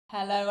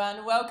Hello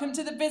and welcome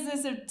to the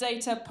Business of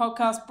Data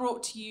podcast,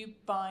 brought to you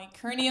by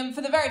Corinium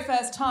for the very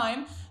first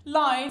time,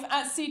 live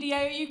at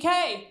CDAO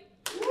UK.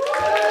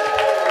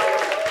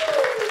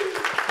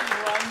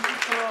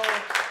 Wonderful.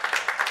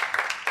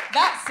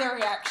 That's the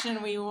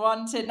reaction we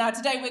wanted. Now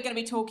today we're going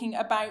to be talking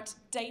about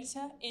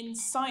data in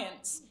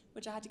science,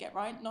 which I had to get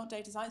right, not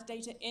data science,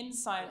 data in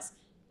science.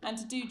 And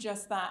to do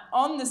just that,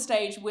 on the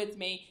stage with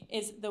me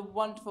is the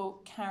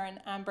wonderful Karen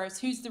Ambrose,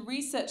 who's the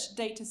Research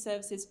Data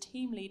Services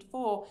Team Lead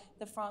for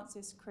the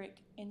Francis Crick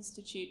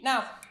Institute.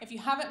 Now, if you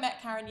haven't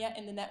met Karen yet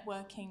in the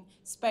networking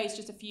space,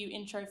 just a few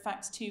intro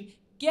facts to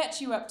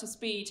get you up to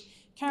speed.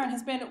 Karen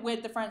has been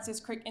with the Francis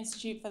Crick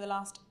Institute for the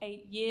last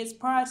 8 years.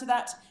 Prior to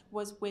that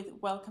was with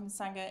Wellcome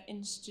Sanger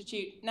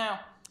Institute.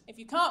 Now, if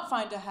you can't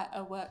find her at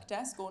a work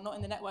desk or not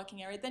in the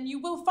networking area, then you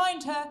will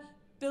find her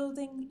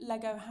building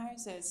Lego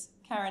houses.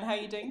 Karen, how are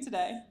you doing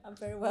today? I'm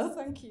very well,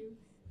 thank you.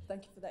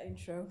 Thank you for that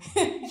intro.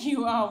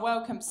 You are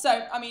welcome.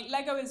 So, I mean,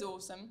 Lego is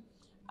awesome.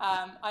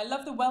 I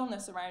love the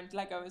wellness around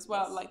Lego as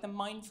well, like the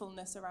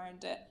mindfulness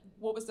around it.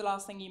 What was the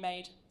last thing you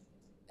made?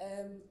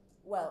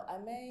 Well,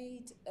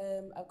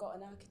 I've got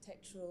an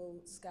architectural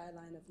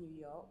skyline of New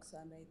York, so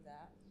I made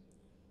that.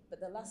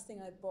 But the last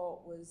thing I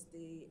bought was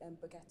the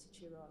Bugatti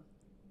Chiron.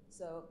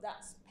 So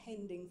that's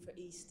pending for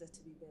Easter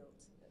to be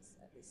built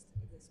at this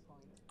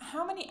point.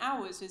 How many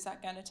hours is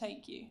that going to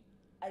take you?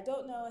 I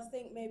don't know. I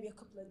think maybe a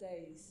couple of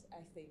days.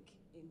 I think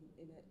in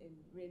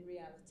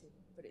reality,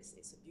 but it's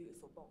a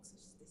beautiful box.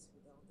 It's this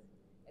with all the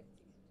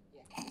everything.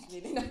 Yeah, it's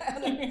really nice.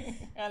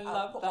 I love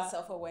I'll put that.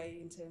 myself away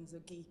in terms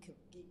of geekdom.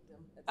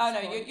 Oh no,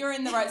 you're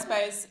in the right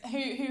space. Who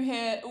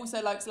here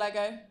also likes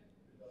Lego?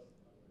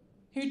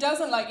 Who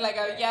doesn't like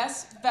Lego?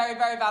 Yes, very,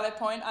 very valid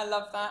point. I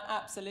love that,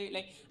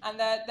 absolutely. And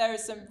there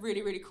is some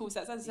really, really cool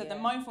sets. As I said, the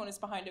mindfulness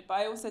behind it, but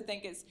I also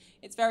think it's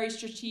very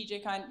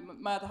strategic.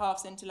 My other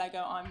half's into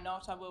Lego, I'm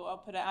not.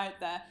 I'll put it out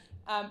there.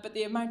 But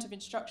the amount of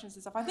instructions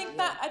and stuff, I think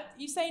that,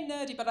 you say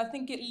nerdy, but I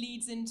think it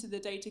leads into the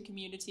data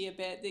community a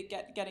bit,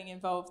 getting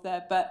involved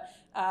there. But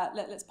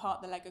let's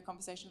part the Lego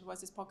conversation,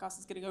 otherwise this podcast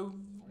is going to go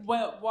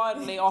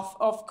wildly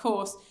off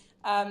course.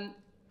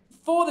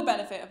 For the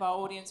benefit of our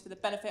audience, for the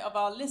benefit of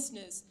our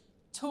listeners,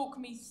 talk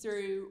me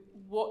through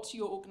what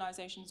your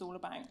organisation is all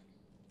about.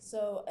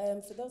 So,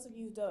 for those of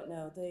you who don't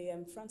know,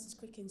 the Francis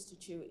Crick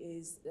Institute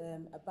is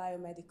a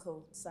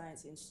biomedical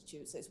science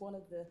institute. So it's one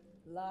of the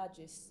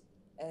largest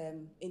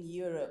in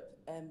Europe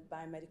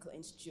biomedical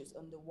institutes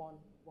under one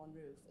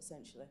roof,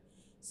 essentially.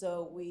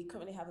 So we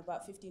currently have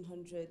about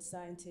 1,500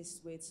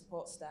 scientists with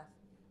support staff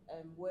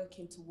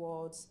working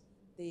towards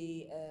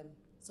the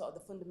sort of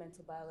the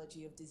fundamental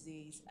biology of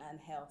disease and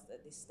health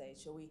at this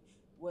stage. So we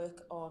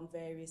work on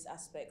various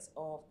aspects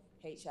of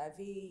HIV,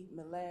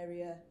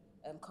 malaria,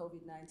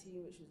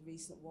 COVID-19, which was a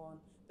recent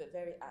one, but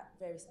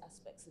various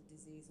aspects of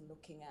disease and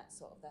looking at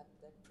sort of the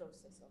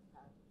process of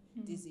how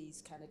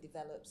disease kind of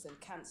develops, and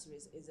cancer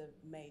is a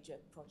major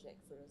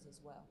project for us as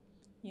well.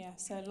 Yeah,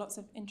 so lots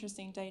of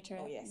interesting data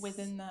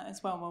within that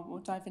as well. We'll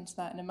dive into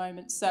that in a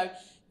moment. So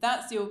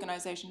that's the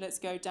organisation. Let's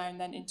go down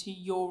then into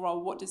your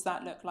role. What does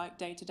that look like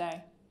day to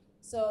day?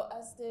 So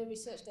as the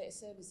Research Data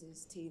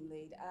Services Team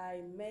Lead,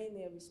 I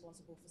mainly am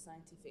responsible for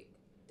scientific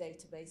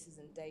databases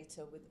and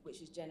data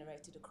which is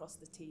generated across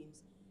the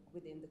teams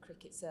within the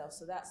Crick itself.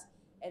 So that's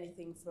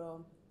anything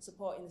from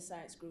supporting the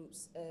science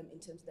groups in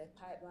terms of their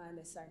pipeline,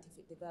 their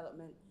scientific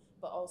development,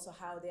 but also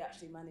how they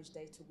actually manage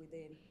data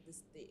within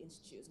the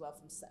Institute as well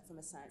from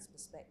a science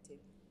perspective.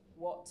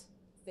 What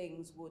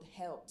things would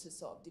help to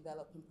sort of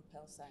develop and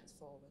propel science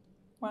forward.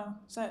 Wow,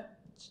 so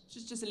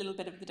just a little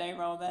bit of the day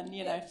role then,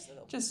 you know,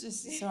 just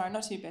sorry, I'm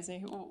not too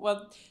busy.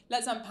 Well,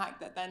 let's unpack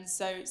that then.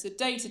 So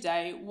day to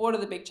day, what are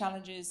the big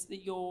challenges that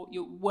you're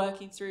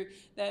working through?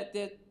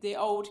 The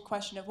old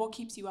question of what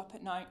keeps you up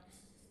at night?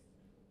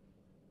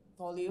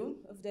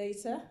 Volume of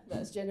data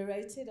that's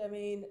generated. I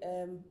mean,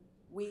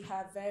 we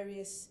have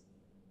various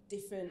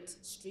different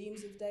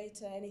streams of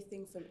data,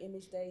 anything from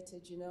image data,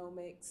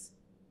 genomics,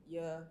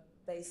 your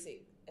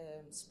basic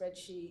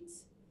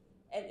spreadsheets,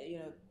 and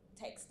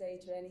text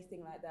data,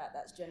 anything like that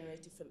that's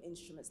generated from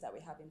instruments that we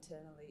have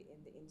internally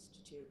in the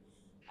Institute.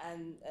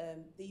 And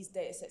these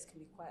data sets can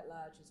be quite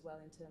large as well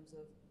in terms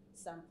of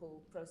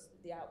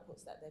the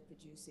outputs that they're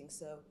producing.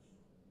 So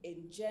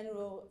in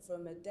general,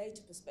 from a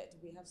data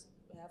perspective, we have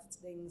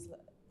things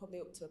probably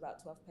up to about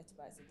 12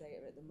 petabytes of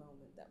data at the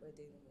moment that we're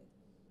dealing with.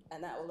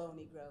 And that will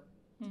only grow,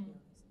 to be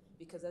honest.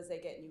 Because as they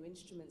get new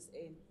instruments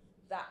in,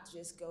 that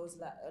just goes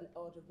like an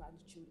order of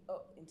magnitude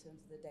up in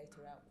terms of the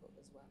data output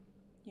as well.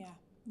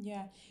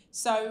 Yeah.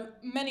 So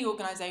many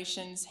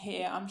organisations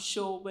here, I'm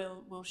sure,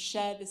 will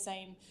share the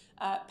same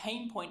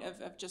pain point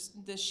of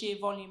just the sheer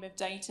volume of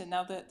data.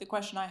 Now, the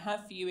question I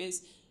have for you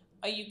is,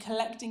 are you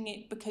collecting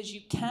it because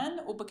you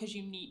can or because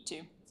you need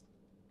to?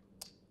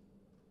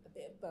 A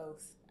bit of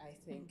both, I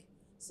think.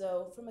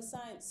 So from a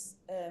science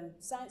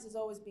has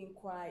always been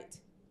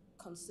quite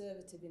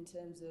conservative in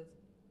terms of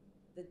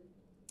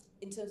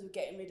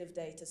getting rid of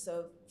data.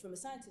 So from a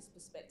scientist's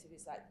perspective,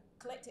 it's like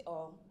collect it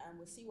all and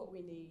we'll see what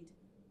we need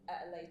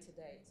at a later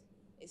date.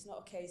 it's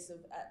not a case of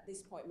at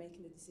this point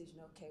making the decision,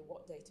 okay,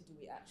 what data do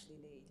we actually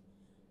need?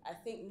 I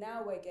think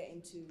now we're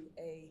getting to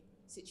a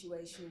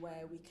situation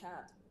where we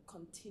can't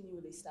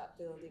continually start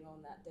building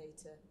on that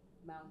data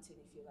mountain,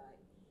 if you like.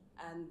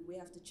 And we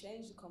have to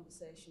change the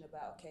conversation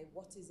about, okay,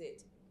 what is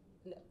it,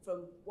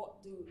 from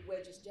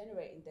we're just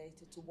generating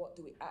data to what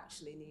do we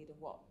actually need and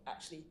what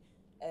actually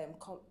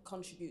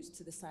contributes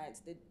to the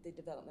science, the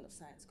development of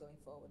science going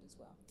forward as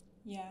well.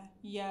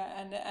 Yeah,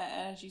 and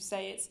as you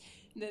say, it's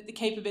the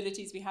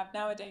capabilities we have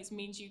nowadays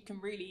means you can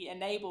really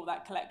enable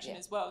that collection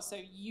as well. So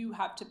you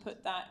have to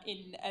put that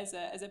in as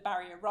a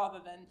barrier rather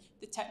than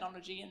the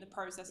technology and the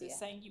processes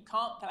saying you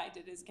can't collect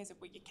it. It's a case of,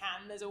 well, you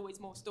can. There's always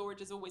more storage.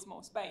 There's always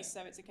more space.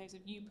 So it's a case of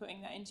you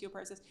putting that into your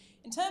process.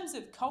 In terms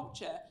of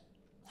culture,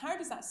 how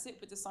does that sit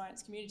with the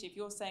science community? If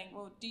you're saying,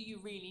 well, do you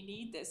really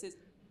need this?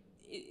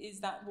 Is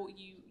that what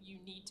you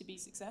need to be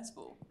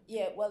successful?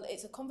 Yeah, well,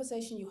 it's a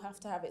conversation you have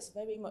to have. It's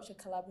very much a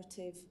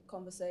collaborative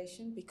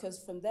conversation because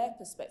from their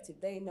perspective,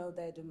 they know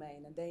their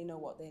domain and they know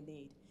what they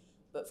need.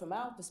 But from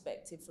our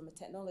perspective, from a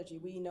technology,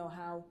 we know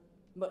how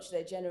much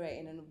they're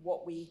generating and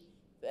what we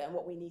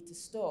need to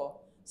store.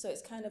 So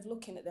it's kind of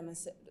looking at them and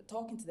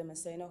talking to them and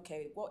saying,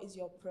 okay, what is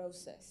your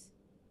process?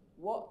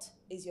 What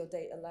is your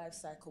data life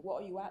cycle?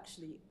 What are you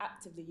actually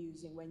actively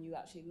using when you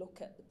actually look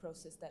at the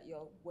process that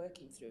you're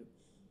working through?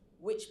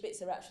 Which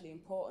bits are actually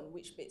important?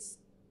 Which bits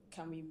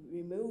can we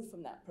remove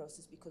from that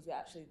process because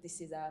this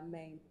is our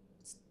main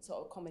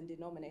sort of common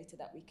denominator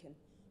that we can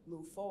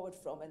move forward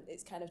from? And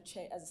it's kind of,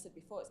 as I said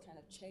before, it's kind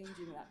of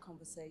changing that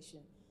conversation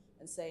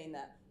and saying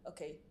that,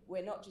 okay,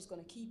 we're not just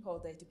going to keep all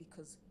data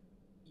because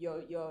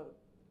you're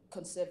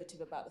conservative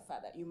about the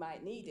fact that you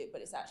might need it,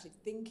 but it's actually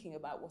thinking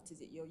about what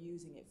is it you're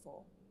using it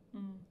for.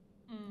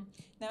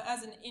 Now,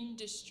 as an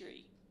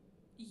industry,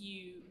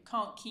 you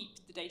can't keep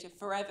the data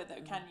forever,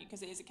 though, can you?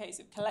 Because it is a case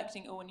of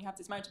collecting it all, and you have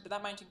this mountain, but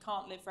that mountain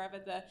can't live forever.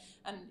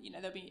 And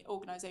there'll be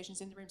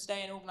organisations in the room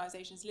today and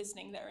organisations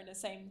listening that are in the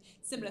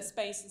similar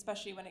space,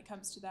 especially when it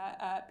comes to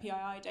that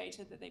PII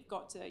data that they've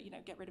got to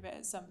get rid of it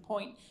at some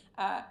point.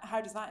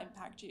 How does that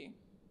impact you?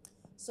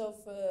 So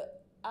for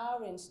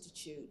our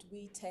institute,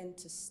 we tend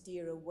to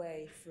steer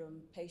away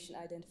from patient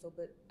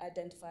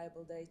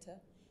identifiable data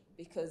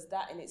because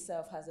that in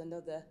itself has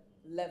another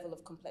level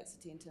of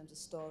complexity in terms of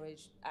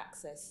storage,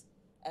 access,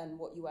 and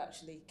what you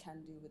actually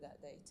can do with that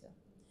data.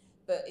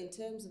 But in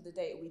terms of the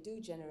data we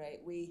do generate,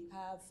 we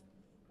have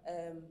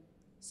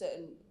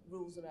certain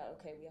rules around,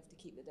 okay, we have to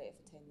keep the data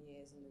for 10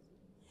 years.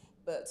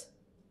 But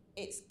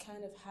it's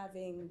kind of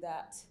having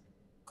that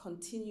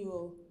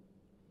continual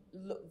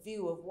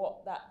view of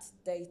what that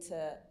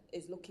data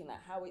is looking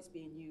at, how it's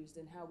being used,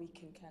 and how we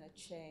can kind of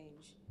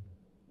change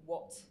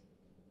what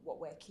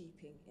we're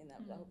keeping in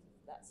that. I hope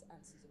that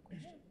answers your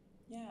question.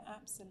 Yeah,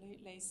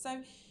 absolutely.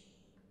 So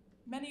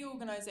many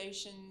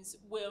organisations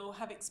will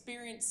have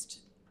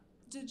experienced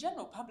the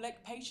general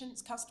public,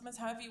 patients, customers,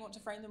 however you want to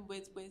frame them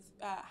with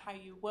how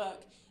you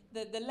work.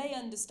 The lay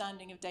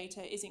understanding of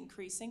data is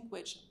increasing,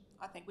 which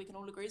I think we can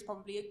all agree is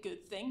probably a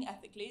good thing.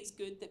 Ethically, it's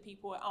good that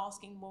people are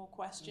asking more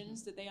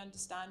questions, that they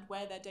understand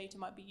where their data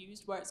might be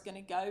used, where it's going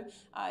to go.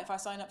 If I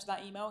sign up to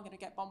that email, I'm going to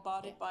get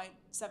bombarded by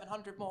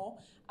 700 more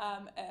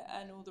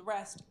and all the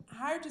rest.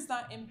 How does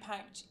that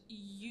impact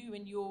you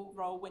and your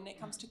role when it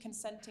comes to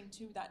consenting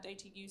to that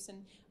data use?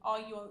 And are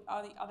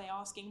they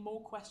asking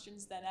more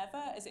questions than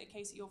ever? Is it a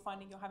case that you're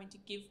finding you're having to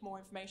give more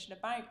information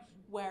about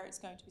where it's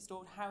going to be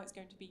stored, how it's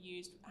going to be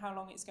used, how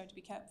long it's going to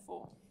be kept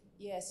for?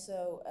 Yeah,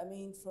 so I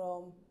mean,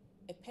 from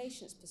a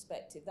patient's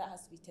perspective, that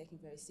has to be taken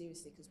very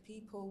seriously because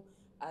people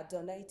are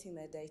donating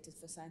their data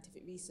for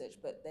scientific research,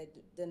 but they're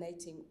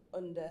donating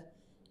under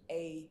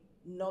a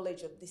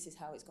knowledge of this is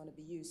how it's going to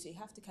be used. So you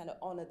have to kind of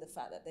honour the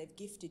fact that they've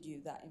gifted you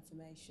that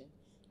information,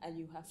 and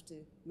you have to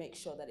make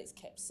sure that it's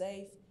kept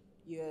safe.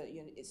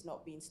 It's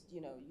not being,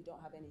 you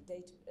don't have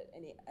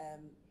any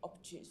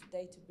opportunities for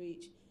data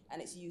breach,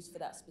 and it's used for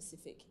that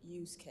specific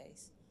use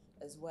case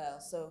as well.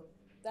 So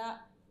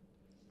that,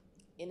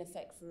 in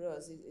effect, for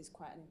us is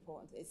quite an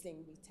important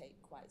thing we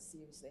take quite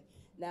seriously.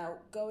 Now,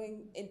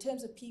 going in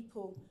terms of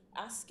people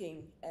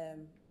asking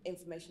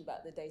information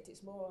about the data,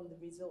 it's more on the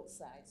results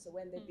side. So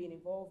when they've been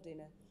involved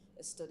in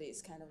a study,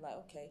 it's kind of like,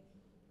 okay,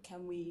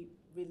 can we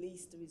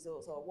release the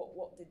results, or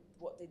what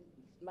did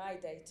my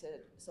data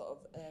sort of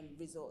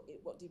result?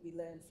 What did we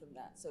learn from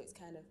that? So it's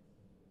kind of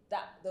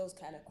those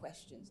kind of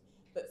questions.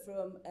 But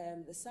from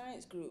the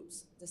science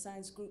group's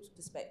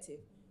perspective,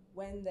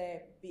 when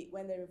they're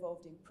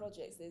involved in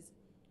projects, there's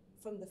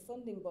from the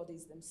funding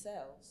bodies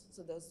themselves,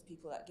 so those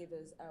people that give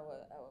us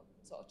our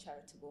sort of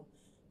charitable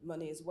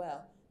money as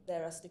well,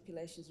 there are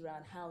stipulations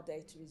around how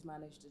data is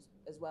managed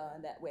as well,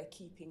 and that we're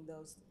keeping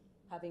those,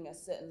 having a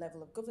certain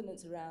level of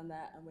governance around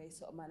that, and we're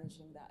sort of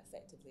managing that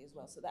effectively as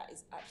well. So that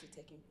is actually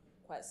taken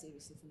quite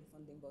seriously from the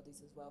funding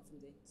bodies as well, from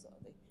the sort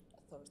of the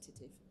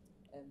authoritative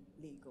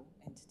legal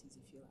entities,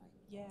 if you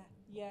like.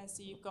 Yeah.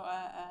 So you've got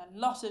a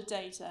lot of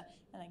data,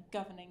 and then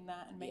governing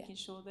that and making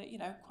sure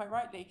that, quite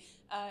rightly,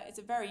 it's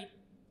a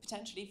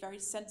potentially very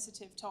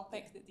sensitive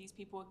topic that these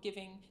people are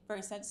giving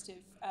very sensitive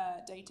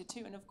data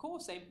to, and of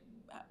course they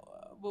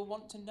will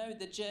want to know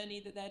the journey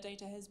that their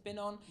data has been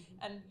on,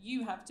 and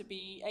you have to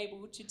be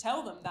able to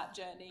tell them that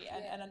journey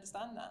and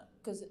understand that.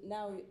 Because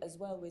now as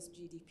well with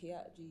GDPR,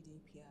 I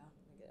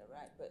get it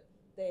right, but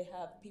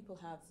people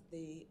have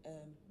the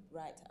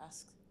right to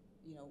ask,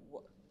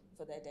 what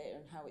for their data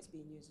and how it's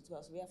being used as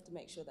well. So we have to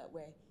make sure that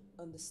we're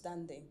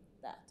understanding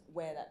that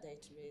where that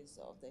data is,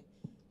 sort of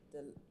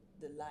the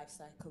life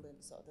cycle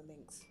and sort of the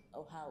links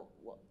of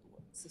what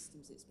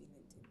systems it's been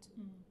linked into.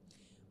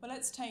 Well,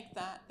 let's take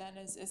that then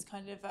as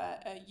kind of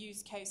a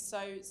use case.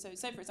 So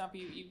say, for example,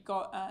 you've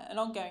got an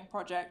ongoing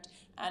project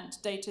and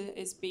data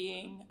is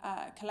being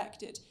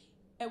collected.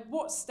 At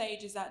what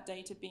stage is that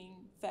data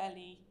being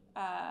fairly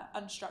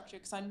unstructured?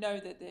 Because I know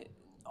that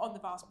on the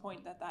vast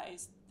point that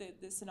is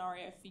the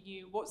scenario for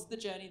you. What's the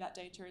journey that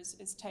data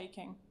is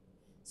taking?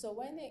 So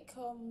when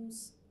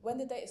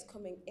the data is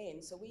coming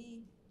in, so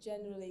we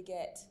generally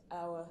get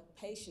our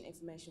patient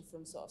information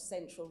from sort of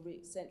central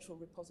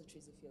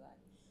repositories, if you like.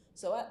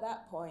 So at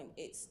that point,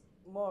 it's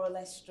more or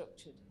less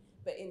structured.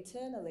 But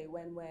internally,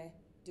 when we're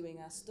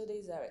doing our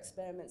studies, our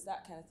experiments,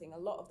 that kind of thing, a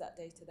lot of that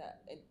data,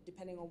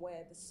 depending on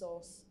where the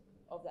source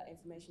of that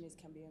information is,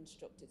 can be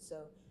unstructured.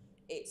 So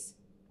it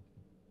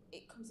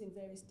comes in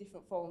various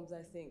different forms,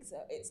 I think.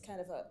 So it's kind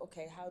of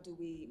how do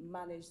we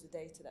manage the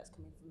data that's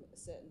coming from a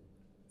certain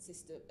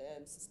system?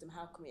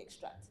 How can we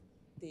extract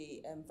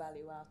the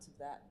value out of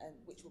that,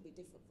 and which will be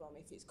different from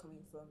if it's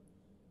coming from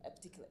a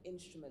particular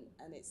instrument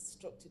and it's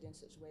structured in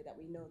such a way that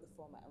we know the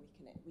format and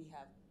we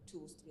have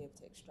tools to be able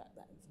to extract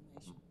that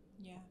information.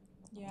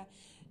 Yeah.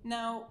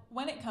 Now,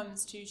 when it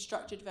comes to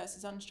structured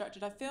versus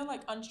unstructured, I feel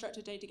like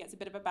unstructured data gets a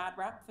bit of a bad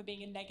rap for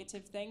being a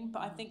negative thing,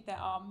 but I think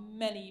there are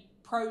many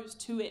pros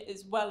to it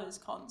as well as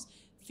cons.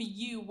 For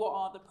you, what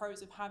are the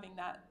pros of having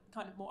that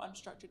kind of more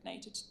unstructured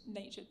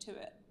nature to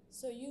it?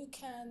 So you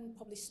can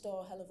probably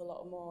store a hell of a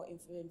lot more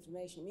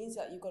information. It means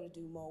that you've got to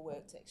do more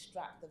work to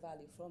extract the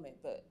value from it,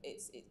 but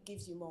it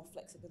gives you more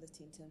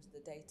flexibility in terms of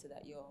the data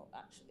that you're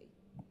actually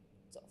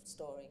sort of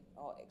storing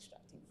or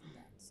extracting from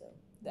that. So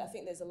I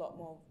think there's a lot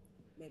more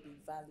maybe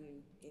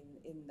value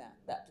in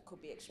that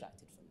could be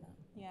extracted from that.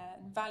 Yeah,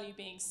 and value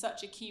being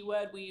such a key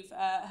word we've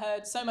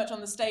heard so much on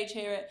the stage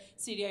here at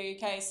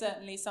CDAO UK,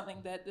 certainly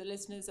something that the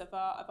listeners of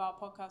our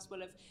podcast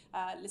will have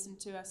listened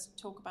to us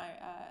talk about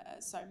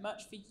so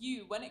much. For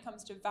you, when it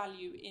comes to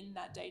value in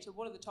that data,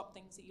 what are the top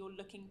things that you're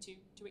looking to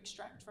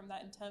extract from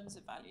that in terms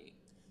of value?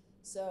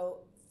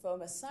 So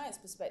from a science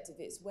perspective,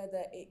 it's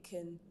whether it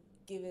can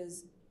give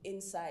us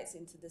insights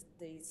into the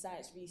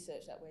science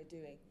research that we're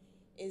doing.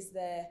 Is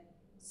there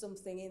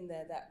something in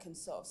there that can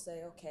sort of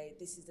say, okay,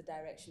 this is the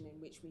direction in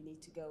which we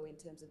need to go in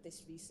terms of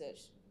this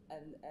research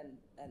and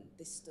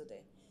this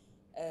study,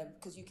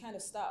 because you kind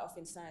of start off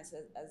in science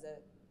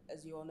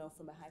as you all know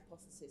from a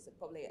hypothesis,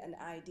 probably an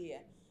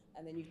idea,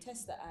 and then you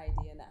test that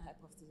idea and that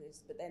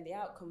hypothesis, but then the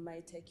outcome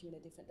may take you in a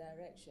different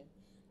direction,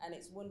 and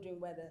it's wondering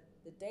whether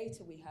the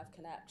data we have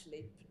can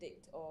actually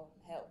predict or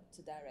help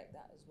to direct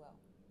that as well.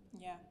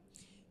 Yeah.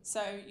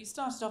 So you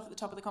started off at the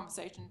top of the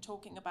conversation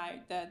talking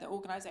about the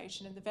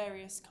organisation and the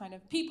various kind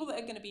of people that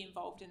are going to be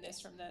involved in this,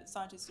 from the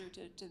scientists through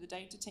to the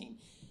data team.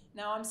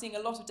 Now I'm seeing a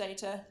lot of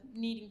data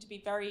needing to be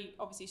very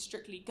obviously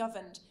strictly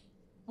governed.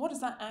 What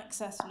does that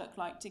access look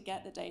like to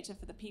get the data,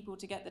 for the people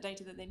to get the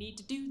data that they need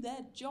to do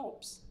their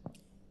jobs?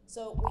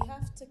 So we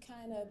have to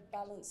kind of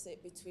balance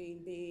it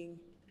between being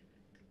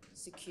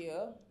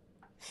secure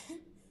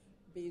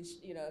being,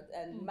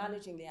 and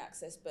managing the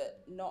access,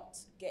 but not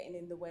getting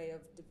in the way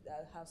of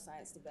how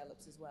science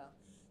develops as well.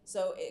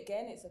 So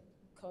again, it's a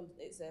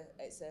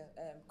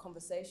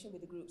conversation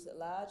with the groups at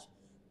large,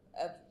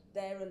 of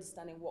their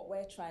understanding what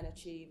we're trying to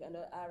achieve and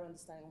our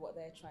understanding what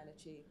they're trying to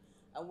achieve,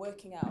 and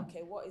working out,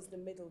 okay, what is the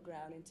middle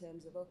ground in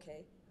terms of,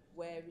 okay,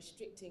 we're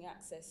restricting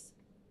access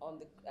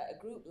at a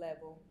group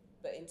level,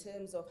 but in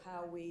terms of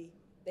how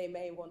they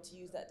may want to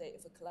use that data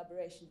for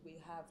collaboration, we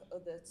have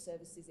other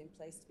services in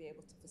place to be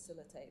able to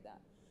facilitate that.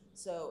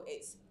 So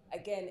it's a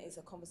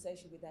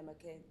conversation with them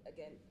again,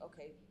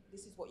 okay,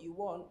 this is what you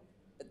want,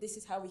 but this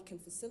is how we can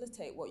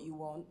facilitate what you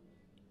want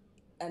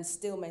and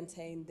still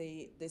maintain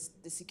the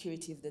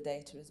security of the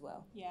data as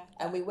well. Yeah.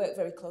 And we work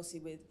very closely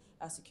with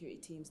our security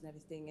teams and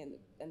everything,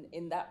 and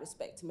in that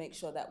respect to make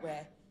sure that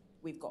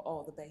we've got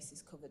all the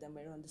bases covered and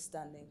we're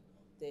understanding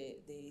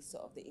the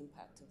sort of the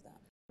impact of that.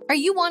 Are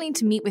you wanting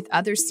to meet with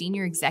other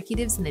senior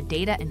executives in the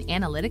data and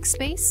analytics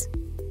space?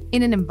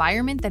 In an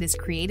environment that is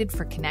created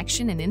for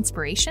connection and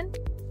inspiration?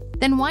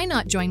 Then why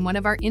not join one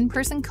of our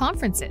in-person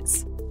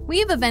conferences? We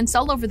have events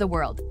all over the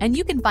world, and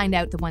you can find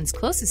out the ones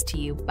closest to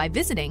you by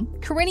visiting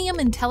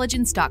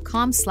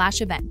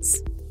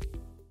coriniumintelligence.com/events.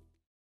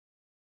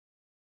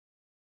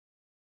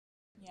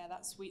 Yeah,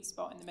 that sweet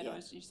spot in the middle,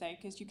 as you say,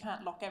 because you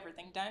can't lock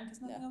everything down because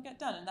nothing will get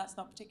done, and that's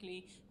not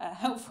particularly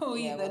helpful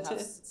either. We'll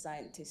have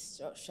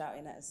scientists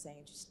shouting at us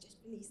saying, just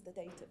release the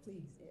data,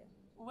 please. Yeah.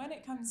 When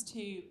it comes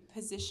to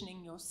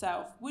positioning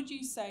yourself, would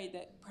you say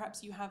that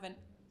perhaps you have an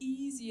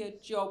easier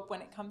job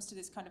when it comes to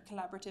this kind of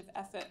collaborative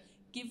effort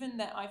given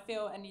that I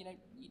feel, and you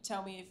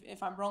tell me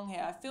if I'm wrong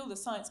here, I feel the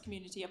science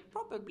community are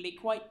probably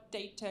quite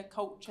data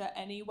culture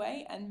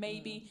anyway, and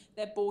maybe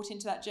they're bought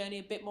into that journey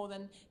a bit more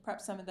than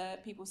perhaps some of the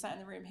people sat in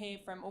the room here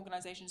from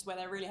organisations where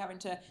they're really having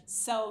to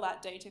sell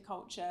that data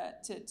culture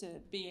to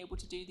be able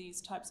to do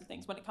these types of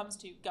things when it comes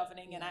to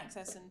governing and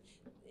access. And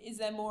is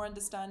there more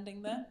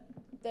understanding there?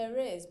 There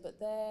is, but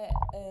they're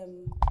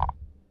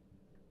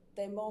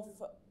more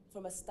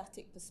from a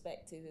static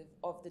perspective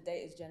of the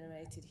data is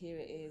generated. Here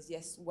it is.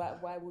 Yes,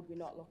 why would we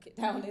not lock it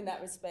down in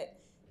that respect?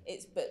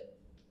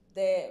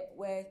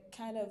 We're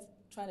kind of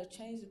trying to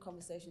change the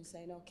conversation,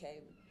 saying,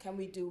 okay, can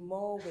we do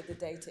more with the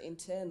data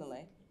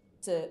internally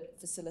to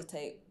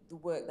facilitate the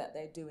work that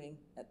they're doing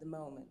at the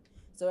moment?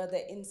 So are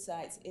there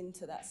insights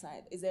into that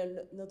science? Is there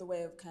another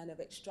way of kind of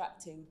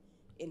extracting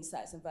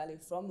insights and value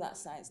from that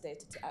science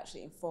data to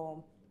actually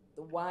inform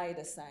the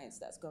wider science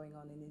that's going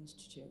on in the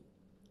institute?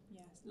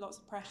 Yes, lots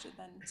of pressure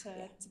then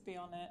to be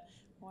on it.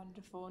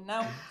 Wonderful.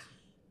 Now,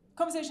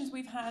 conversations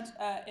we've had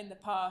in the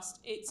past,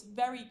 it's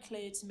very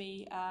clear to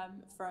me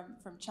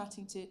from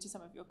chatting to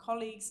some of your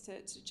colleagues,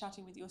 to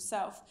chatting with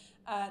yourself,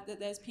 that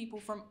there's people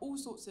from all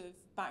sorts of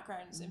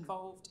backgrounds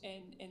involved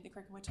in the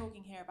curriculum. We're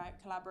talking here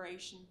about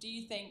collaboration. Do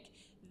you think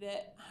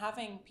that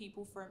having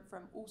people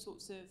from all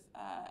sorts of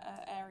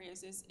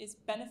areas is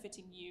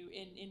benefiting you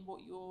in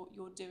what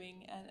you're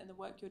doing and the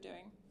work you're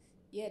doing?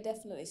 Yeah,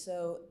 definitely.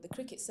 So the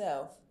CRIC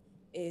itself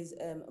is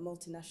a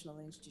multinational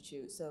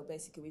institute. So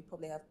basically, we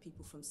probably have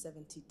people from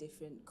 70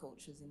 different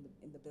cultures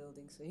in the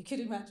building. So you can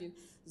imagine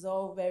there's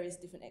all various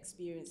different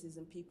experiences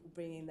and people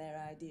bringing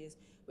their ideas,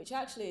 which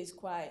actually is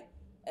quite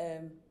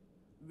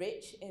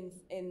rich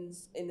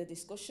in the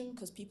discussion,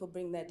 because people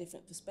bring their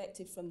different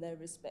perspective from their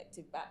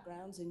respective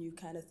backgrounds, and you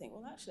kind of think,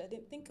 well, actually, I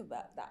didn't think of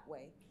that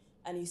way,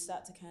 and you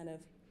start to kind of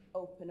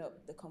open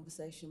up the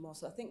conversation more.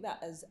 So I think that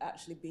has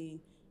actually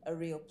been a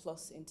real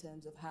plus in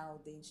terms of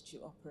how the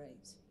institute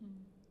operates.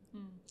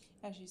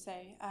 As you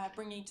say,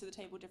 bringing to the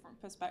table different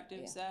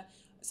perspectives,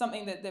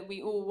 something that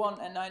we all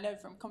want. And I know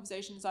from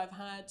conversations I've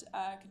had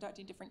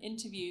conducting different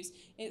interviews,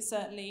 it's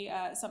certainly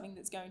something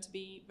that's going to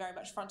be very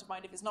much front of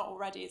mind. If it's not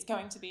already, it's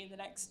going to be in the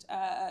next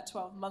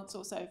 12 months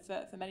or so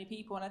for many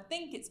people. And I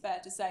think it's fair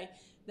to say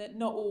that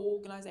not all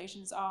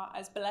organisations are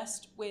as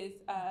blessed with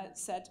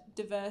said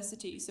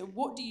diversity. So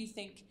what do you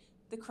think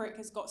the CRIC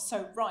has got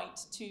so right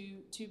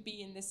to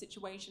be in this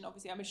situation?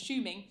 Obviously, I'm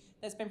assuming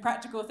there's been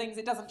practical things.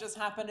 It doesn't just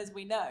happen, as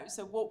we know.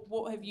 So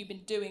what have you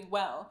been doing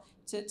well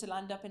to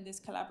land up in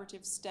this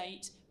collaborative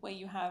state where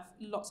you have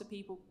lots of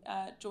people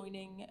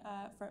joining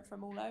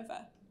from all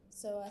over?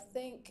 So I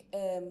think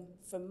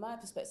from my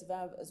perspective,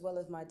 as well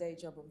as my day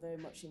job, I'm very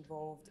much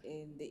involved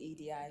in the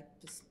EDI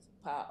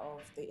part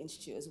of the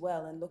institute as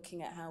well, and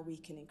looking at how we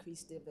can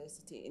increase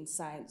diversity in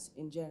science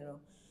in general.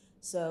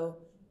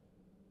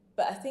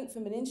 But I think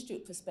from an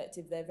institute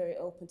perspective, they're very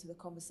open to the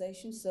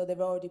conversation. So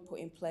they've already put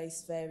in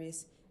place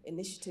various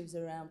initiatives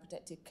around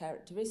protected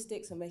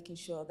characteristics and making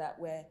sure that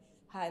we're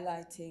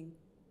highlighting,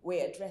 we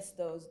address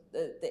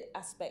the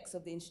aspects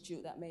of the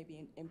institute that may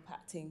be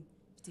impacting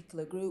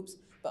particular groups,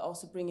 but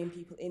also bringing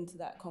people into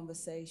that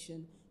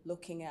conversation,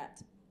 looking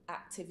at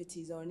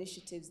activities or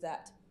initiatives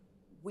that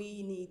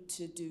we need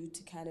to do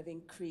to kind of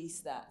increase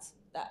that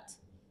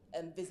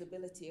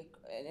visibility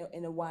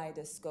in a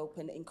wider scope,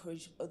 and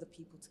encourage other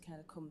people to kind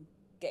of come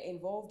get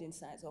involved in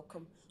science,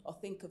 or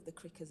think of the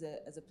CRIC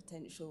as a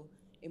potential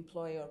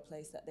employer or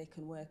place that they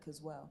can work as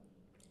well.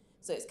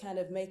 So it's kind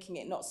of making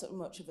it not so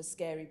much of a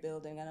scary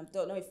building. And I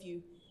don't know if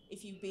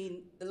you've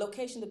been, the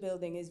location of the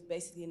building is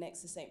basically next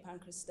to St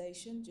Pancras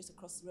Station, just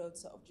across the road,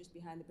 sort of just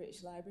behind the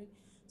British Library.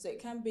 So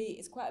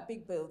it's quite a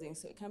big building,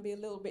 so it can be a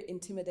little bit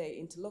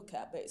intimidating to look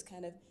at, but it's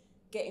kind of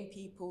getting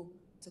people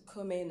to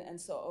come in and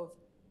sort of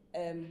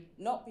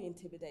not be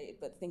intimidated,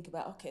 but think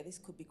about, okay, this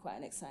could be quite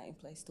an exciting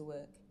place to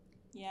work.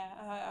 Yeah,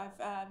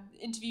 I've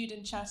interviewed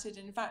and chatted.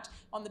 In fact,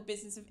 on the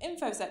Business of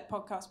InfoSec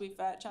podcast, we've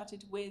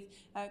chatted with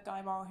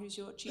Guy Morrill, who's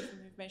your Chief of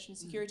Information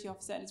Security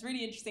Officer. And it's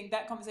really interesting,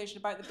 that conversation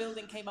about the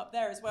building came up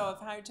there as well, of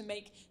how to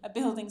make a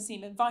building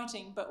seem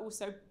inviting, but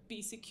also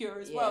be secure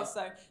as well.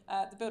 So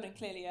the building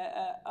clearly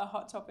a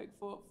hot topic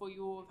for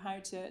you all, of how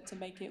to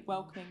make it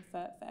welcoming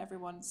for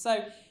everyone.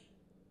 So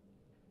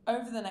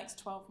over the next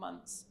 12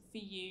 months for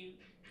you,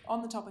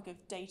 on the topic of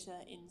data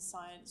in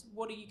science,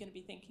 what are you going to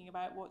be thinking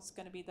about? What's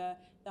going to be the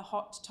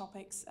hot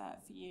topics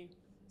for you?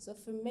 So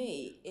for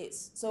me,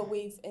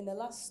 we've, in the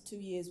last 2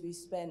 years, we've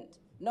spent,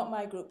 not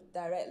my group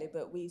directly,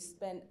 but we've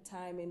spent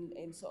time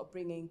in sort of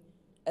bringing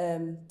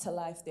to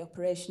life the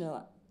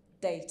operational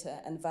data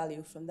and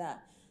value from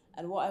that.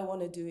 And what I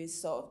want to do is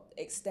sort of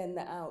extend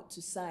that out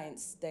to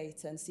science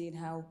data and seeing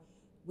how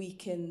we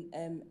can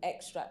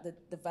extract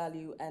the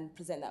value and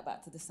present that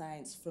back to the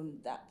science from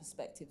that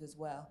perspective as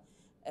well.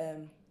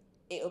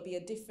 It'll be a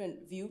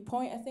different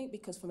viewpoint, I think,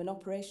 because from an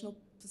operational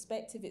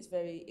perspective,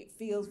 it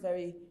feels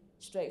very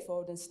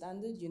straightforward and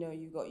standard. You know,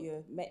 you've got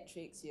your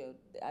metrics, your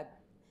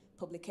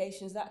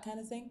publications, that kind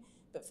of thing.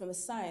 But from a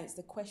science,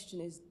 the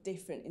question is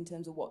different in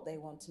terms of what they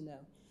want to know.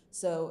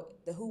 So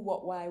the who,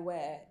 what, why,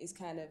 where is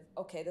kind of,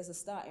 okay, there's a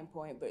starting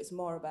point, but it's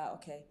more about,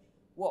 okay,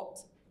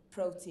 what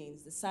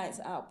proteins, the science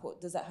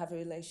output, does that have a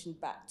relation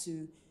back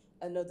to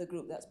another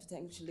group that's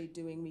potentially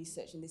doing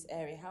research in this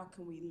area? How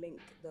can we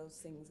link those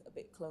things a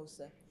bit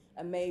closer?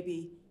 And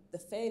maybe the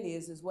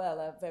failures as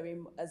well are very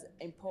as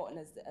important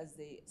as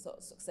the sort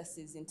of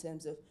successes in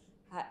terms of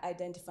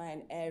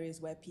identifying areas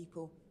where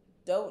people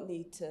don't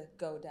need to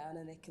go down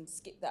and they can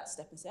skip that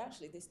step and say,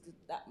 actually,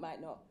 that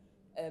might not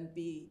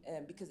be,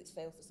 because it's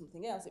failed for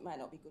something else, it might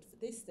not be good for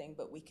this thing,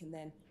 but we can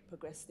then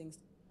progress things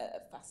at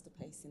a faster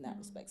pace in that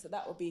respect. So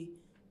that will be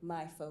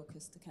my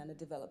focus to kind of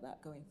develop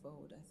that going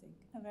forward, I think.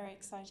 A very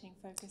exciting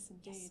focus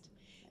indeed. Yes.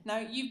 Now,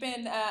 you've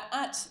been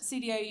at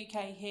CDAO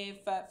UK here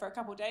for a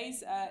couple of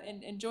days,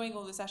 enjoying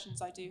all the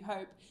sessions, I do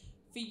hope.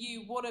 For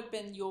you, what have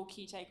been your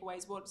key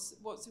takeaways? What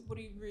are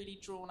you really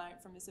drawn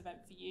out from this event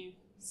for you?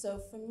 So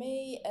for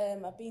me,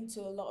 I've been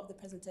to a lot of the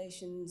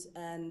presentations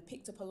and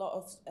picked up a lot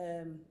of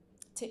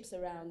tips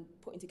around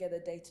putting together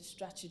data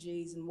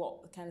strategies and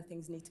what kind of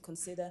things need to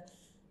consider.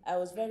 I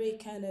was very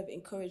kind of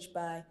encouraged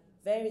by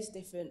various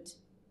different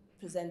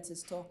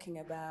presenters talking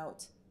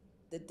about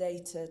the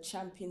data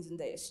champions and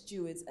data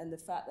stewards and the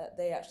fact that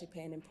they actually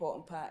play an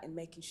important part in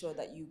making sure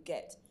that you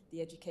get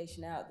the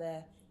education out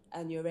there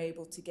and you're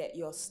able to get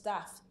your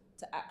staff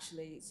to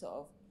actually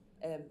sort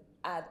of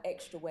add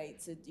extra weight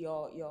to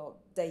your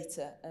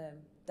data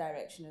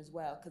direction as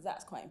well, because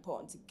that's quite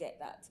important to get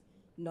that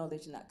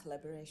knowledge and that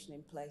collaboration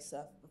in place. So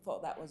I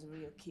thought that was a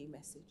real key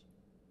message.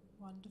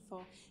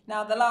 Wonderful.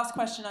 Now, the last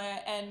question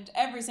I end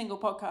every single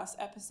podcast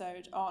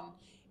episode on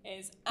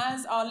is,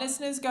 as our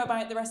listeners go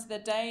about the rest of the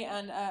day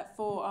and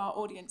for our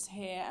audience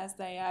here as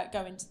they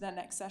go into their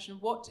next session,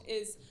 what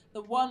is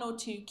the one or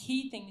two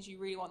key things you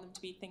really want them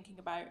to be thinking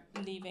about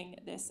leaving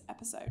this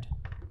episode?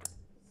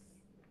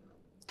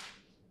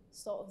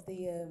 Sort of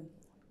the,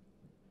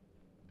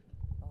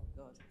 oh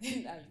God, now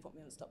you put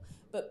me on the spot,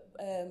 but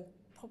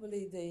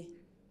probably the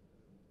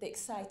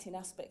exciting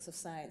aspects of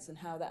science and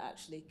how that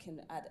actually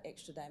can add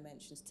extra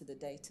dimensions to the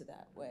data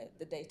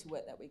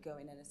work that we're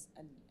going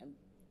and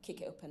kick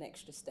it up an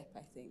extra step.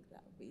 I think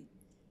that would be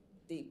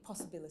the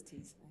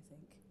possibilities, I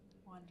think.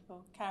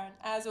 Wonderful. Karen,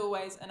 as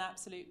always, an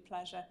absolute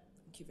pleasure.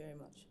 Thank you very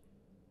much.